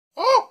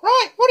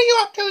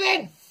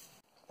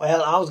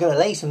Well, I was going to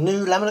lay some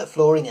new laminate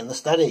flooring in the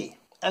study,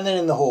 and then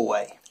in the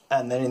hallway,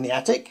 and then in the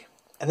attic,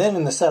 and then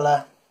in the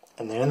cellar,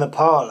 and then in the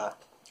parlour.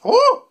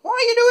 Oh, why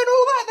are you doing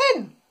all that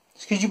then?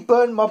 It's because you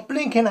burned my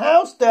blinking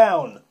house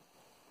down.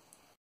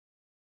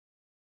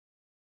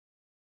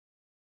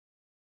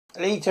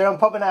 Lita, I'm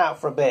popping out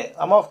for a bit.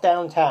 I'm off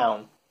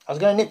downtown. I was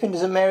going to nip into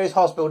St Mary's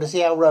Hospital to see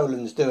how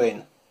Roland's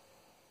doing.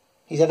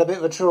 He's had a bit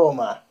of a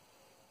trauma.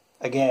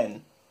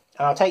 Again.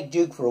 And I'll take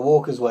Duke for a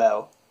walk as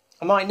well.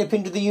 I might nip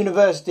into the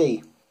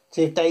university.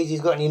 See if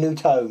Daisy's got any new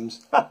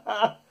tomes.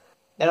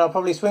 Then I'll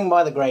probably swing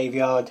by the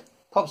graveyard.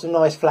 Pop some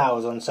nice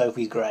flowers on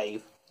Sophie's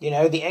grave. You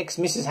know, the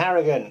ex-Mrs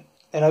Harrigan.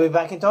 Then I'll be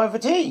back in time for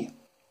tea.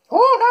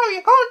 Oh no,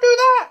 you can't do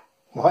that!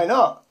 Why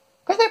not?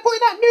 Because they put in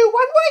that new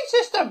one-way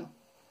system.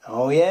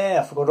 Oh yeah,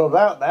 I forgot all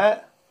about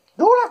that.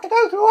 You'll have to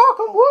go through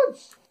Arkham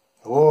Woods.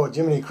 Oh,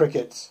 Jiminy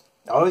Crickets.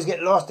 I always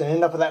get lost and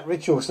end up at that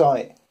ritual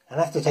site. And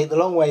have to take the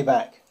long way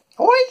back.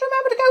 Always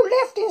remember to go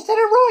left instead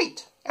of right.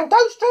 And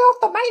don't stray off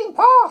the main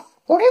path.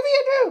 Whatever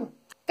you do.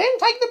 Then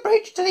take the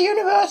bridge to the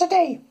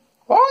university.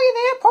 While you're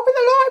there, pop in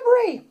the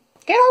library.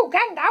 Get old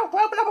Gandalf to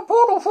open up a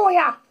portal for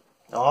you.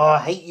 Oh, I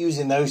hate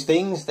using those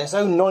things. They're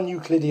so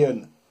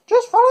non-Euclidean.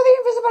 Just follow the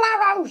invisible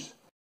arrows.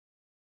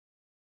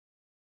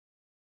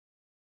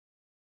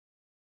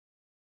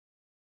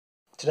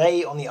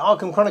 Today on the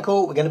Arkham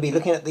Chronicle, we're going to be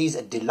looking at these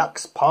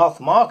Deluxe path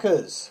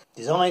markers,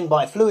 designed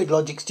by Fluid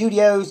Logic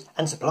Studios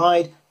and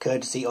supplied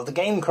courtesy of the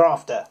Game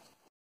Crafter.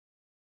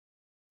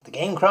 The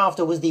Game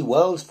Crafter was the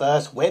world's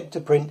first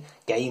web-to-print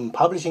game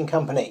publishing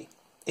company.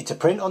 It's a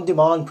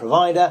print-on-demand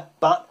provider,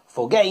 but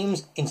for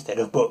games instead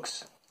of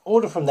books.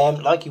 Order from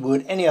them like you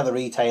would any other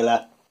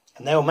retailer,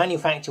 and they'll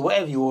manufacture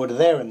whatever you order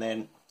there and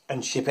then,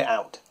 and ship it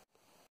out.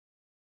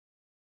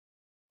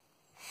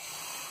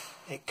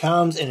 It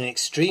comes in an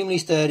extremely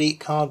sturdy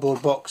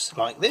cardboard box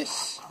like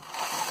this,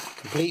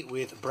 complete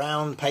with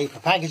brown paper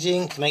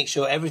packaging to make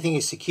sure everything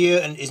is secure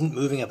and isn't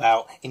moving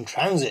about in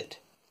transit,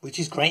 which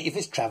is great if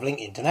it's travelling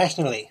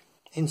internationally.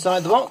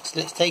 Inside the box,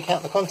 let's take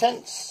out the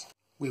contents.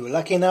 We were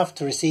lucky enough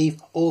to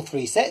receive all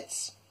 3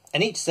 sets,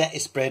 and each set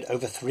is spread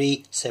over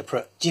 3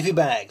 separate jiffy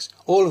bags,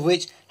 all of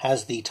which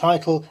has the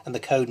title and the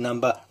code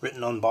number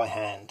written on by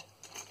hand.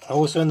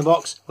 Also in the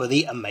box were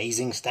the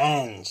amazing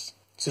stands.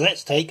 So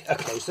let's take a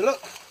closer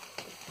look.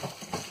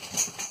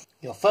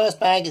 Your first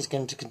bag is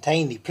going to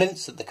contain the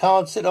plinths that the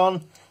cards sit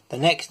on, the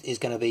next is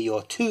going to be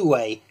your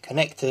two-way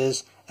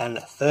connectors, and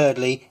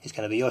thirdly is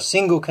going to be your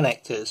single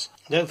connectors.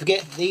 Don't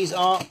forget these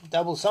are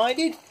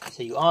double-sided,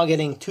 so you are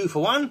getting 2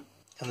 for 1,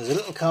 and there's a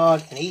little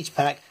card in each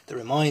pack that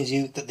reminds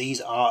you that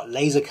these are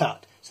laser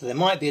cut. So there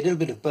might be a little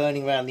bit of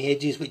burning around the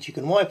edges which you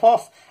can wipe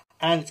off,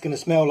 and it's going to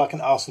smell like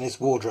an arsonist's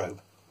wardrobe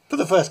for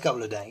the first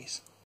couple of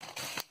days.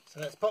 So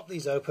let's pop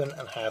these open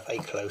and have a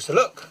closer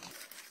look.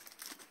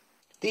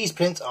 These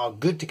plinths are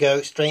good to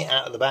go straight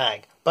out of the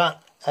bag,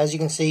 but as you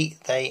can see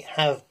they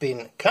have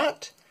been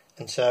cut,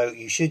 and so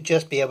you should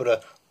just be able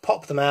to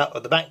pop them out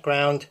of the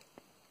background,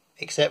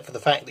 except for the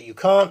fact that you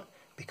can't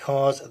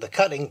because the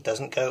cutting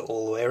doesn't go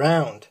all the way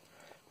around.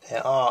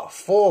 There are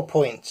 4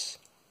 points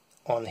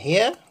on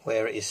here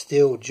where it is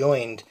still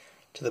joined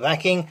to the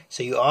backing,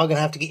 so you are going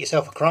to have to get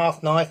yourself a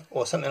craft knife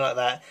or something like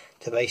that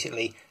to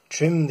basically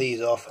trim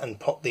these off and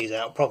pop these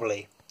out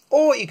properly.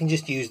 Or you can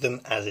just use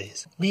them as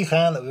is. We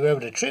found that we were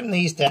able to trim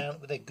these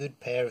down with a good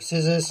pair of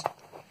scissors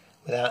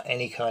without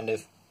any kind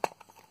of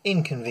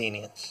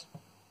inconvenience.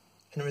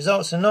 And it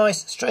results in a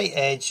nice straight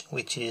edge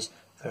which is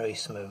very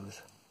smooth.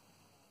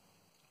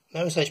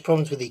 No such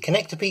problems with the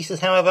connector pieces,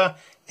 however.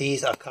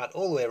 These are cut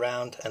all the way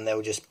around and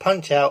they'll just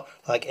punch out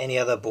like any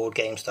other board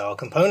game style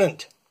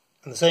component.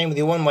 And the same with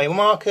your one-way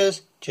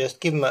markers, just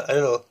give them a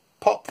little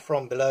pop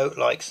from below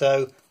like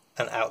so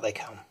and out they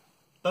come.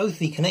 Both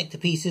the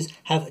connector pieces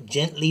have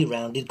gently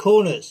rounded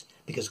corners,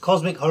 because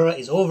cosmic horror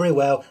is all very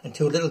well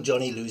until little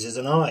Johnny loses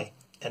an eye.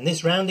 And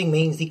this rounding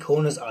means the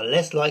corners are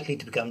less likely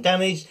to become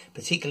damaged,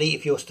 particularly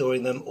if you're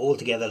storing them all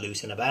together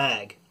loose in a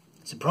bag.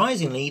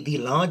 Surprisingly, the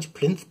large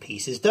plinth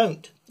pieces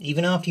don't.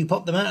 Even after you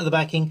pop them out of the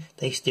backing,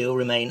 they still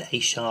remain a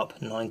sharp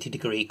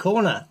 90-degree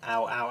corner.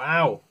 Ow, ow,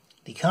 ow.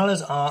 The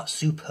colours are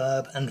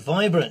superb and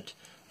vibrant,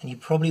 and you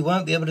probably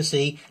won't be able to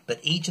see,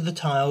 but each of the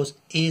tiles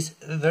is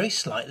very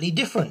slightly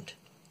different.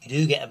 You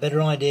do get a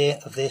better idea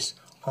of this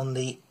on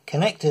the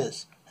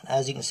connectors. And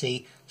as you can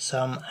see,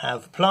 some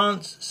have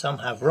plants, some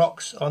have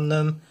rocks on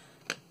them,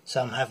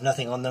 some have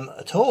nothing on them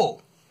at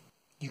all.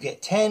 You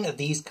get 10 of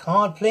these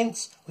card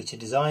plinths, which are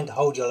designed to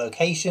hold your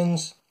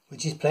locations,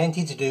 which is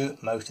plenty to do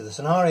most of the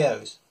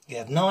scenarios. You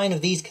have 9 of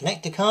these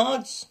connector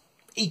cards,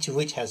 each of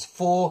which has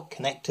 4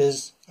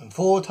 connectors, and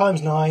 4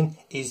 times 9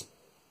 is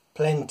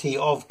plenty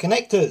of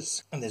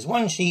connectors. And there's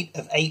 1 sheet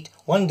of 8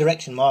 One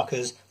Direction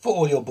markers for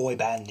all your boy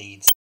band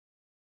needs.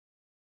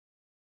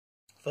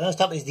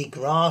 First up is the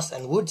Grass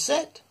and Wood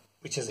set,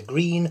 which has a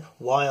green,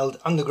 wild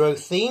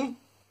undergrowth theme,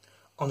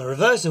 on the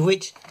reverse of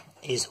which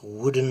is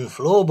wooden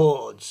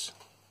floorboards,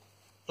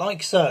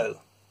 like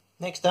so.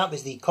 Next up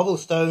is the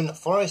Cobblestone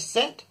Forest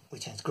set,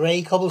 which has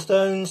grey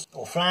cobblestones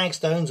or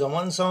flagstones on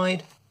one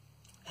side,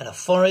 and a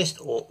forest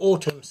or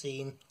autumn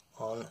scene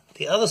on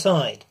the other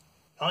side,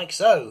 like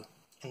so.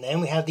 And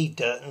then we have the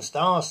Dirt and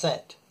Stars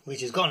set,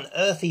 which has got an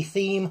earthy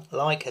theme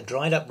like a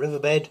dried up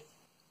riverbed,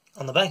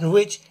 on the back of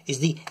which is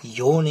the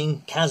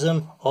yawning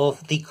chasm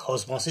of the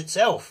cosmos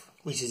itself,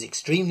 which is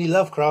extremely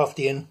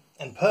Lovecraftian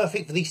and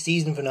perfect for the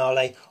season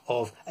finale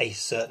of a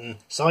certain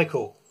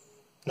cycle.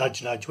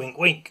 Nudge nudge wink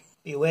wink.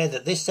 Be aware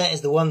that this set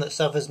is the one that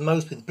suffers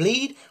most with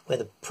bleed, where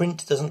the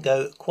print doesn't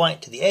go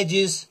quite to the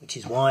edges, which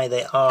is why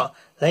they are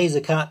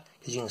laser cut,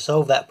 because you can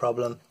solve that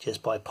problem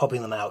just by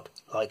popping them out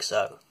like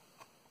so.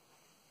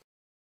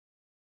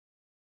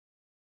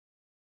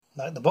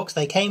 Like the box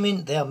they came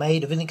in, they are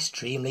made of an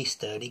extremely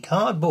sturdy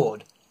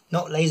cardboard,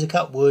 not laser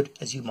cut wood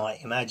as you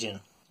might imagine.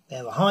 They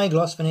have a high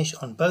gloss finish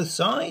on both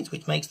sides,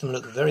 which makes them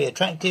look very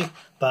attractive,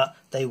 but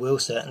they will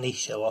certainly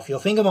show off your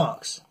finger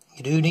marks.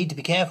 You do need to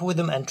be careful with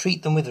them and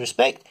treat them with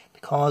respect,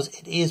 because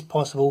it is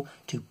possible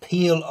to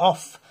peel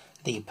off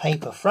the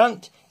paper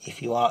front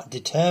if you are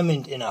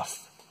determined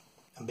enough.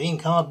 And being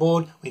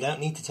cardboard, we don't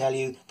need to tell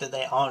you that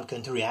they aren't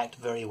going to react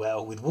very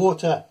well with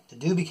water, so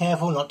do be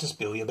careful not to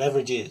spill your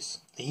beverages.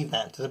 Leave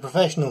that to the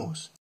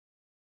professionals.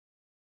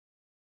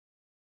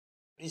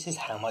 This is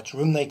how much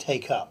room they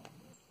take up.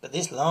 But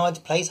this large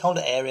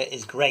placeholder area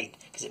is great,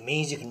 because it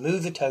means you can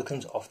move the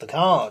tokens off the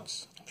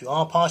cards. If you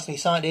are partially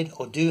sighted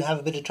or do have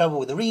a bit of trouble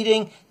with the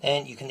reading,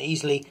 then you can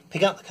easily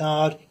pick up the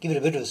card, give it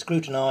a bit of a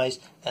scrutinise,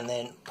 and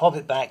then pop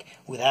it back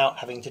without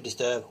having to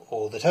disturb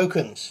all the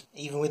tokens.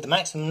 Even with the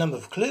maximum number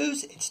of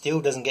clues, it still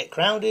doesn't get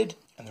crowded,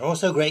 and they're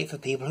also great for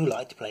people who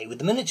like to play with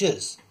the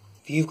miniatures.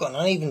 If you've got an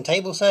uneven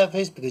table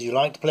surface because you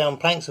like to play on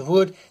planks of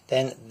wood,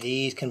 then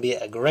these can be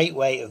a great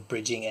way of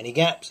bridging any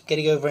gaps,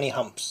 getting over any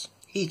humps.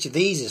 Each of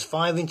these is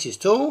 5 inches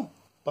tall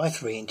by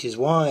 3 inches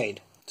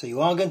wide. So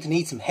you are going to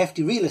need some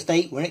hefty real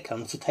estate when it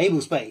comes to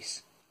table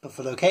space. But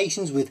for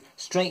locations with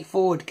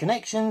straightforward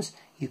connections,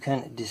 you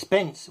can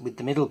dispense with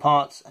the middle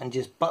parts and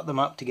just butt them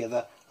up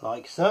together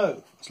like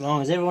so, as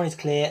long as everyone is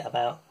clear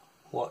about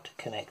what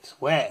connects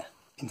where.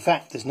 In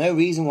fact, there's no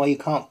reason why you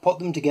can't put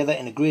them together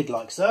in a grid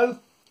like so,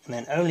 and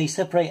then only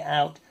separate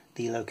out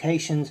the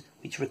locations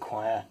which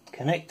require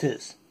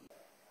connectors.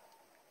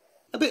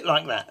 A bit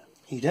like that.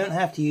 You don't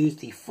have to use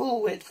the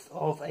full width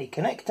of a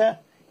connector.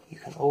 You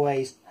can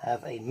always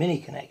have a mini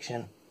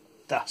connection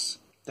thus.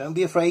 Don't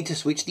be afraid to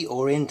switch the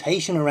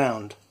orientation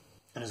around.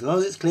 And as long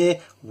as it's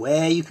clear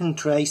where you can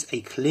trace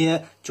a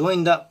clear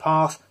joined up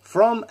path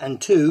from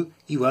and to,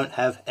 you won't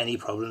have any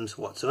problems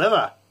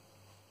whatsoever.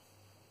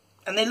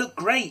 And they look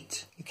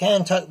great. You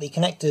can tuck the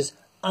connectors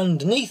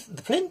underneath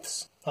the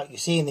plinths, like you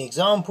see in the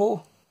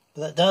example,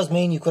 but that does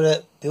mean you've got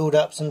to build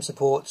up some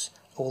supports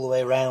all the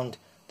way around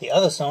the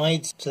other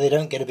sides so they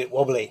don't get a bit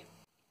wobbly.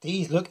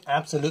 These look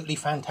absolutely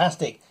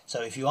fantastic,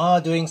 so if you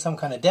are doing some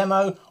kind of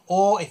demo,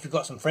 or if you've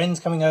got some friends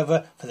coming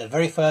over for their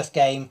very first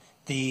game,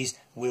 these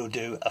will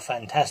do a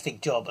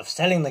fantastic job of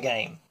selling the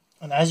game.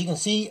 And as you can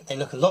see, they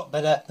look a lot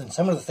better than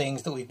some of the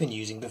things that we've been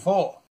using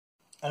before.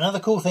 Another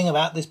cool thing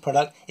about this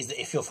product is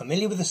that if you're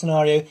familiar with the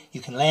scenario,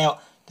 you can lay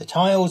out the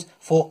tiles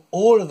for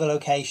all of the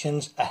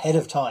locations ahead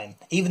of time,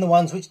 even the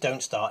ones which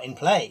don't start in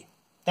play.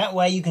 That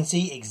way you can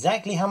see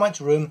exactly how much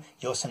room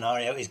your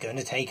scenario is going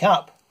to take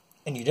up.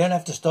 And you don't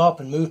have to stop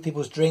and move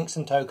people's drinks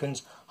and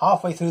tokens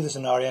halfway through the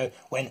scenario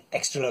when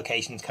extra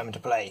locations come into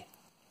play.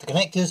 The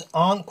connectors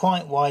aren't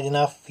quite wide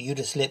enough for you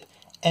to slip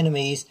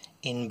enemies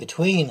in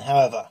between,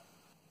 however.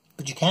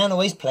 But you can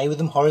always play with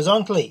them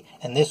horizontally,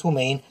 and this will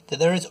mean that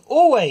there is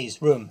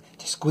always room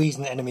to squeeze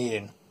an enemy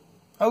in.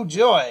 Oh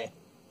joy!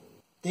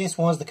 This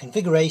was the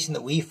configuration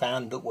that we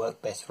found that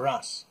worked best for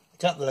us. We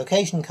tucked the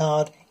location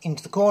card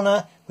into the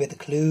corner with the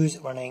clues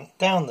running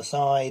down the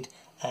side,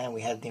 and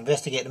we had the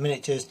investigator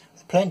miniatures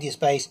with plenty of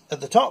space at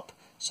the top,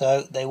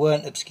 so they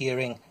weren't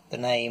obscuring the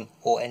name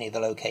or any of the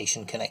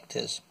location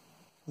connectors.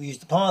 We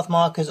used the path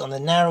markers on the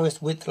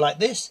narrowest width like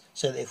this,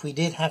 so that if we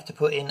did have to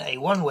put in a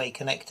one-way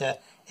connector,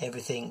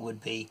 everything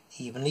would be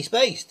evenly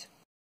spaced.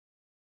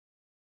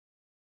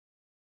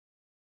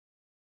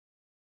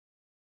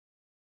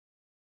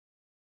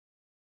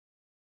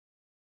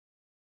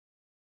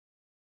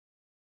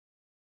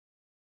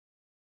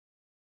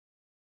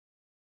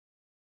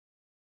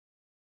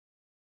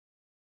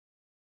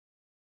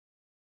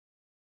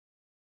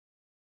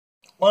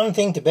 One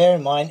thing to bear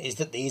in mind is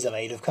that these are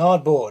made of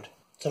cardboard.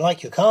 So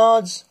like your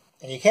cards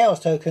and your chaos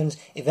tokens,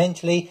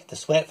 eventually the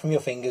sweat from your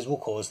fingers will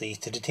cause these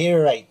to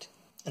deteriorate.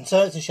 And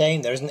so it's a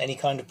shame there isn't any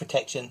kind of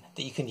protection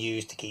that you can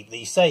use to keep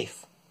these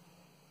safe.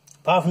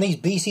 Apart from these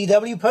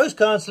BCW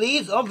postcard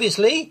sleeves,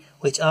 obviously,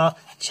 which are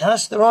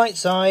just the right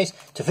size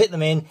to fit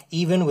them in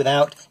even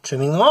without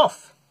trimming them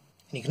off.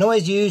 And you can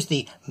always use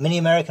the mini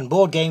American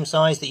board game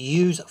size that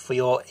you use for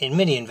your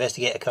mini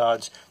investigator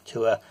cards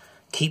to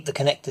keep the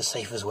connectors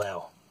safe as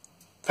well.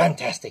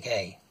 Fantastic,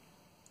 eh?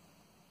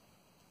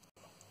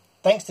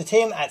 Thanks to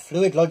Tim at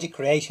Fluid Logic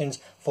Creations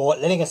for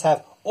letting us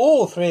have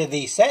all three of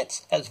these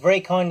sets. That's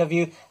very kind of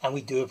you, and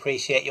we do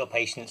appreciate your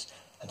patience,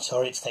 and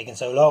sorry it's taken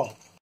so long.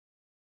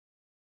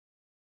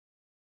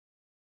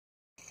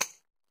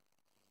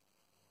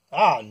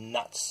 Ah,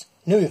 nuts.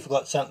 Knew you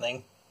forgot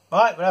something.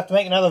 Right, we'll have to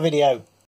make another video.